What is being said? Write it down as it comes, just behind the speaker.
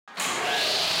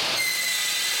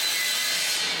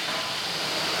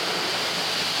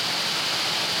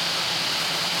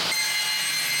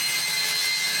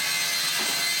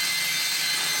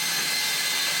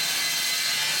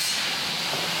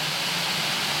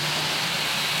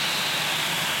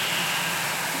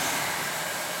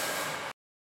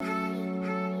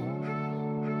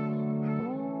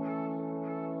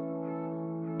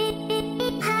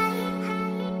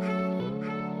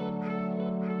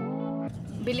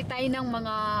Bili tayo ng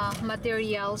mga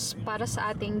materials para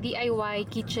sa ating DIY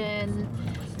kitchen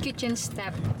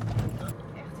step.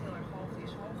 Echt heel erg hoog is,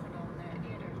 hoger dan de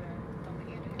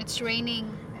eerder. It's raining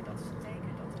En dat is een teken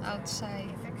dat het outside.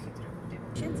 infectiedruk op dit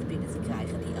moment. Patiënten binnen te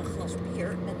krijgen die een glas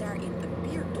bier met daarin een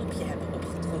bierdopje hebben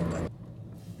opgetrokken.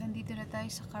 Nandito na tayo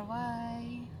sa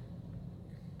Karwei.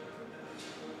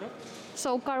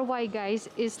 So Karwei, guys,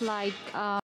 is like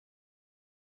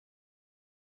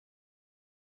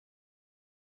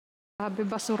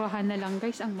basurahan na lang,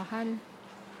 guys. Ang mahal.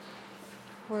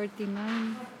 49.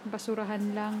 Basurahan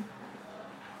lang.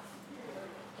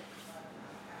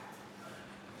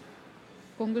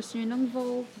 Kung gusto nyo ng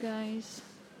Vogue, guys.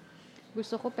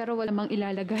 Gusto ko pero wala mang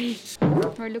ilalagay.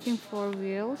 We're looking for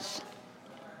wheels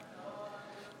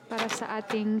para sa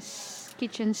ating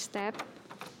kitchen step.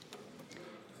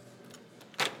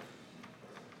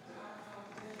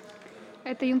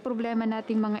 Ito yung problema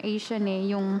nating mga Asian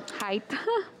yung height.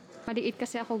 Maliit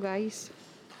kasi ako, guys.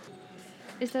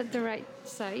 Is that the right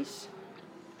size?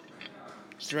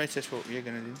 It's the right size for what you're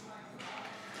gonna do.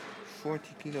 40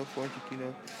 kilo,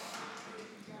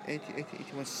 80,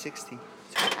 81, 60.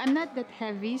 I'm not that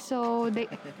heavy, so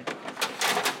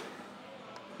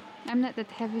I'm not that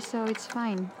heavy, so it's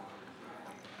fine.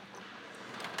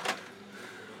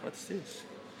 What's this?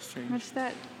 Strange. What's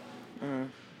that?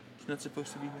 It's not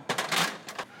supposed to be here.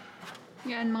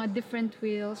 Yan, mga different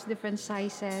wheels, different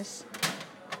sizes.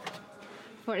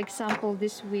 For example,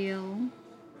 this wheel,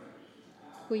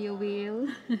 Kuya wheel,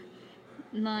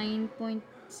 9.69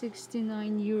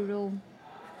 euro.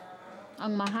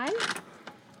 Ang mahal?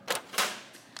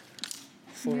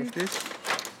 4 of this.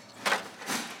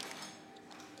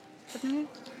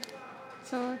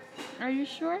 So, are you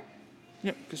sure?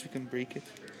 Yep, because we can break it.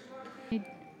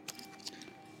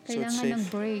 Kailangan ng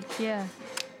brake, yeah.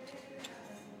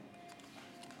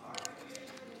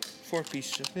 4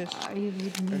 pieces of this. Are you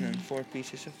with me? And then 4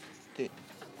 pieces of this.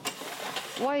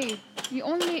 Why? You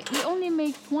only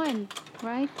make one,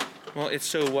 right? Well, it's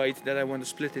so wide that I want to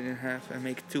split it in half and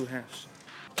make 2 halves.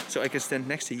 So I can stand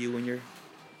next to you when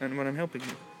I'm helping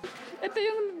you. Ito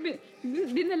yung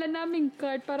dinala naming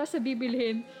cart para sa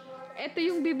bibilhin. Ito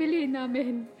yung bibilhin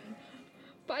namin.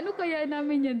 Paano kaya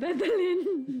namin yan dadalhin?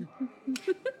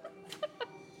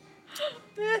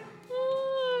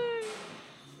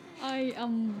 Ay,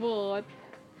 ambot.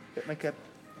 Get my cap.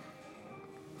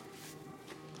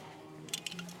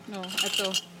 No, ito.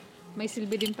 May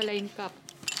silbi din pala yung cup.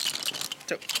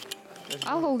 So,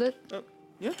 I'll hold it. oh,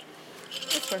 yeah,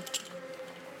 that's fine.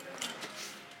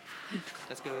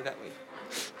 Let's go that way.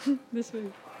 This way.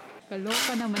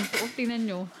 Kaloka naman to. Oh, tingnan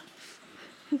nyo.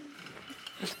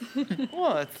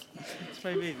 What? It's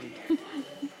my baby.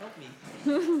 Help me.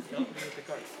 Help me with the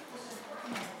cart.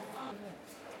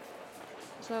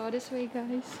 So, this way,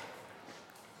 guys.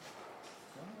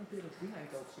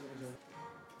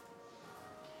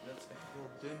 That's echt heel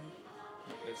dun.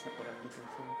 No, that's not what I'm looking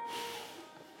for.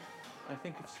 I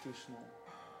think it's too small.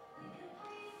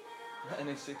 And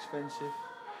it's expensive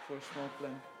for a small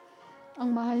plant.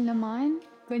 Ang mahal naman.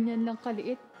 Ganyan lang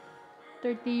kaliit.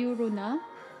 30 euro na.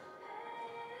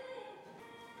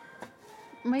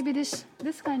 Maybe this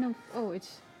kind of... Oh,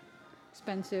 it's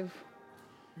expensive.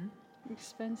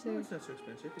 Expensive. No, it's not so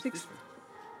expensive. It's Six- this one.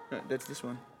 No, that's this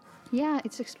one. Yeah,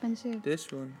 it's expensive.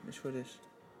 This one is for this.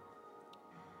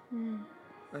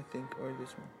 I think, or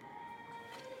this one.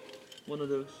 One of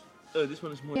those. Oh, this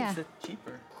one is more. Yeah. Is that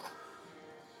cheaper?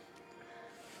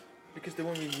 Because the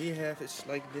one we have is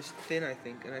like this thin, I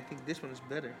think, and I think this one is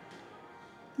better.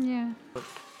 Yeah.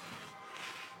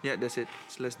 Yeah, that's it.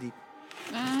 It's less deep.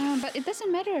 But it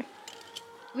doesn't matter.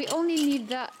 We only need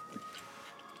that.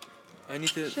 I need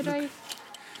to. Should look. I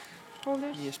hold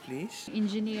it? Yes, please.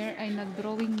 Engineer ay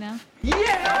nag-drawing na.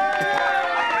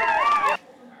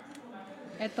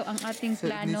 Ito ang ating So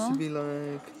it needs plano. to be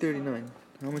like 39.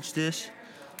 How much this?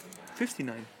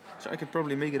 59. So I can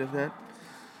probably make it of that.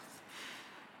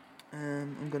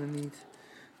 I'm gonna need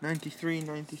 93.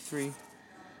 93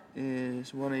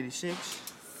 is 186.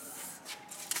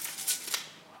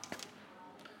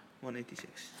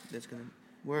 186. That's gonna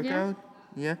work Yeah. out.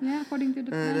 Yeah. Yeah, according to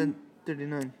the Then plan.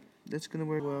 39. That's gonna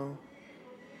work well.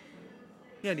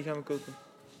 Yeah, die gaan we kopen.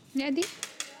 Yeah, di?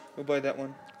 We'll buy that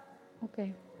one.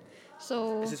 Okay.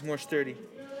 So, This is more sturdy.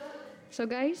 so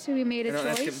guys, we made a And I'll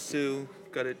ask him choice. to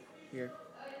cut it here.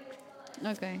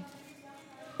 Okay.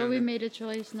 So we made a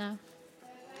choice now.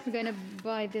 We're gonna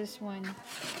buy this one.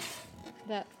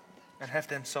 That. And have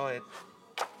them saw it.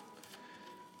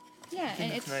 Yeah,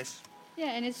 and That's it's nice.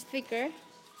 yeah, and it's thicker.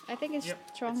 I think it's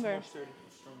Yep, stronger. It's more sturdy.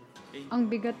 It's stronger. Ang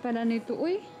bigat pala nito,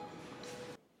 uy.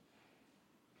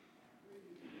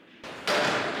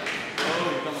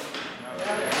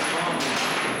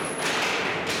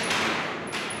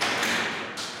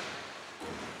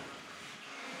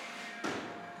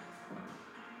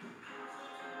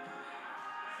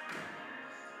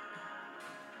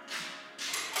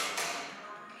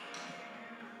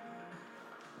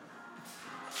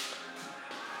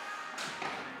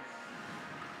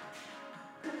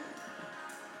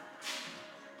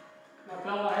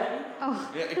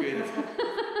 Oh. Ja, ik weet het.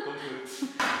 Komt goed.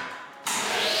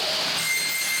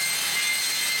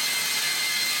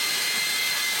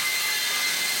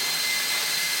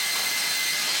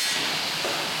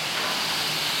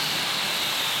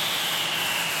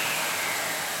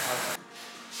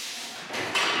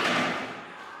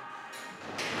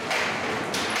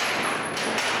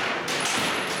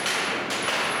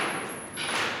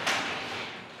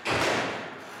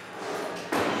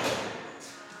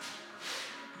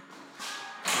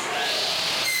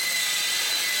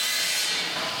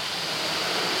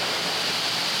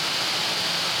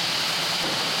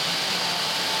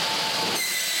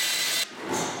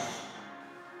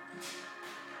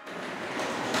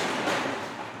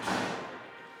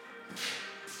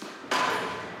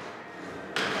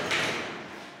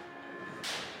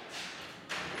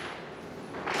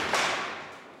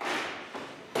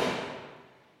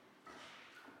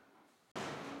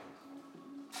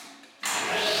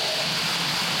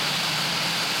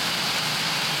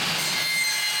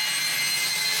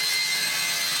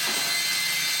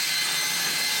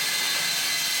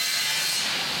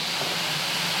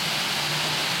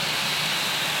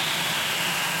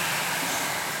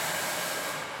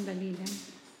 Dali lang.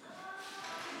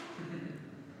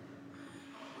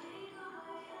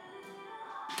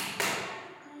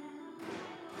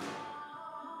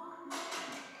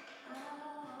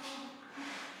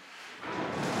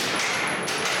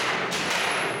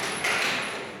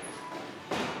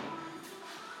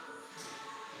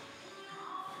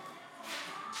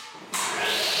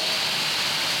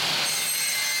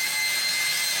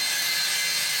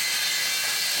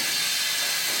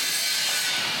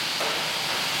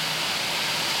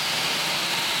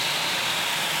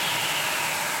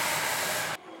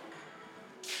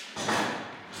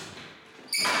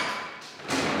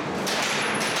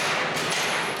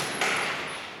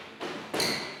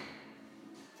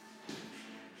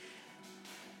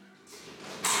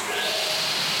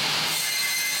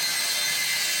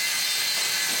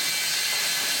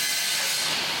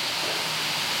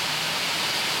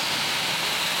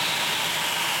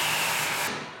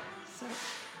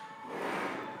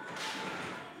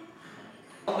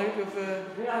 Handig of...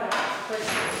 Ja, en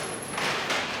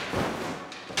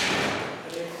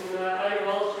heeft een eigen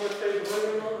hals met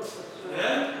telefoon.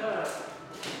 Ja?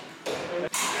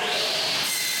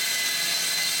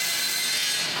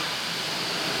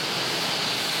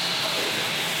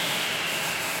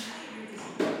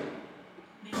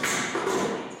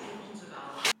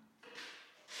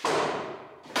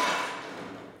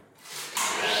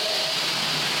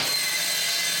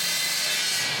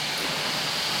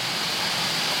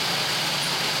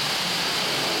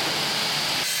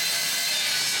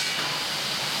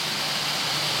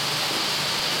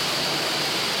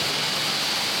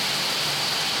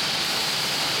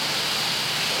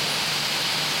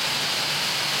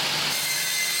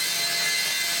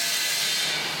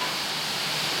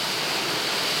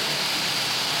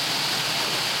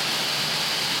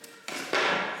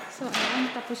 So, ayan,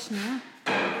 tapos na.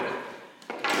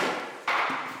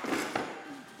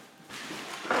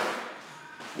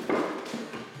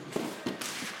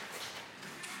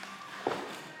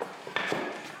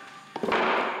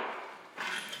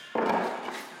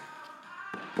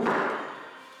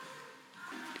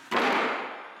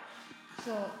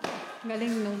 So,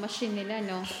 galing nung machine nila,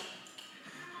 no?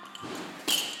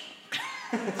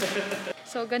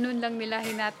 So, ganun lang nila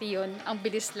hinati yun. Ang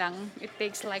bilis lang. It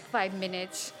takes like 5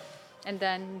 minutes. And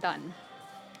then, done.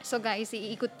 So, guys,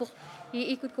 iikot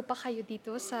ko pa kayo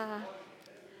dito sa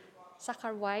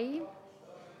Karwei.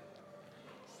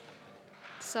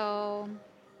 So,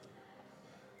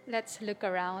 let's look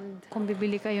around. Kung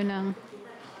bibili kayo ng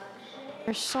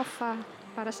sofa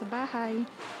para sa bahay.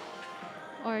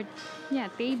 Or, yeah,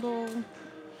 table.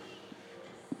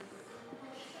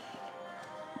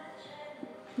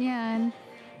 Yan.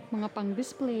 Mga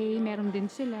pang-display, meron din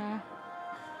sila.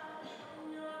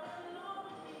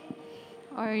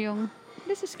 Or yung,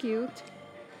 this is cute.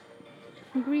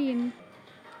 Green.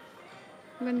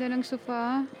 Ganda ng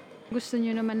sofa. Gusto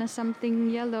nyo naman na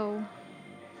something yellow.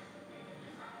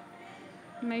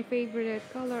 My favorite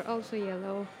color also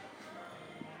yellow.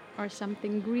 Or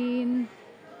something green.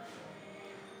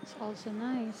 It's also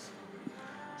nice.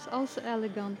 It's also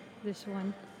elegant, this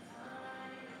one.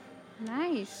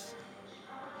 Nice.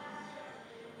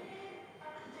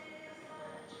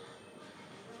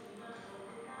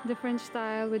 Different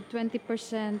style with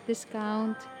 20%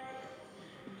 discount.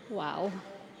 Wow.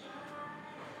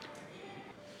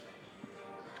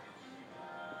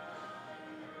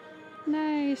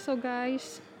 Nice. So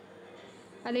guys,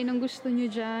 alin ang gusto nyo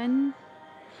dyan?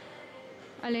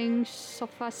 Aling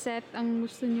sofa set ang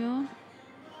gusto nyo?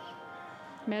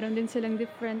 Meron din silang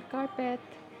different carpet.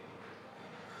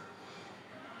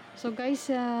 So guys,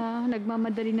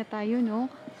 nagmamadali na tayo, no?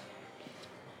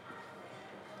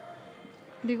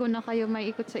 Hindi ko na kayo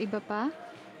maiikot sa iba pa.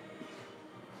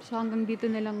 So hanggang dito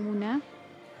na lang muna.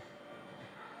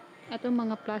 Ito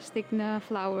mga plastic na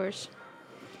flowers.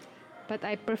 But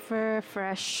I prefer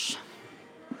fresh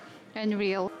and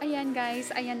real. Ayan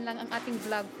guys, ayan lang ang ating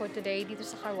vlog for today dito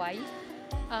sa Karwei.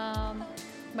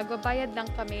 Magbabayad lang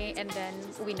kami and then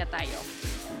uwi na tayo.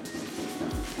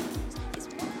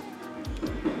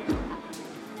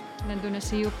 Nandun na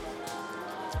si Yup.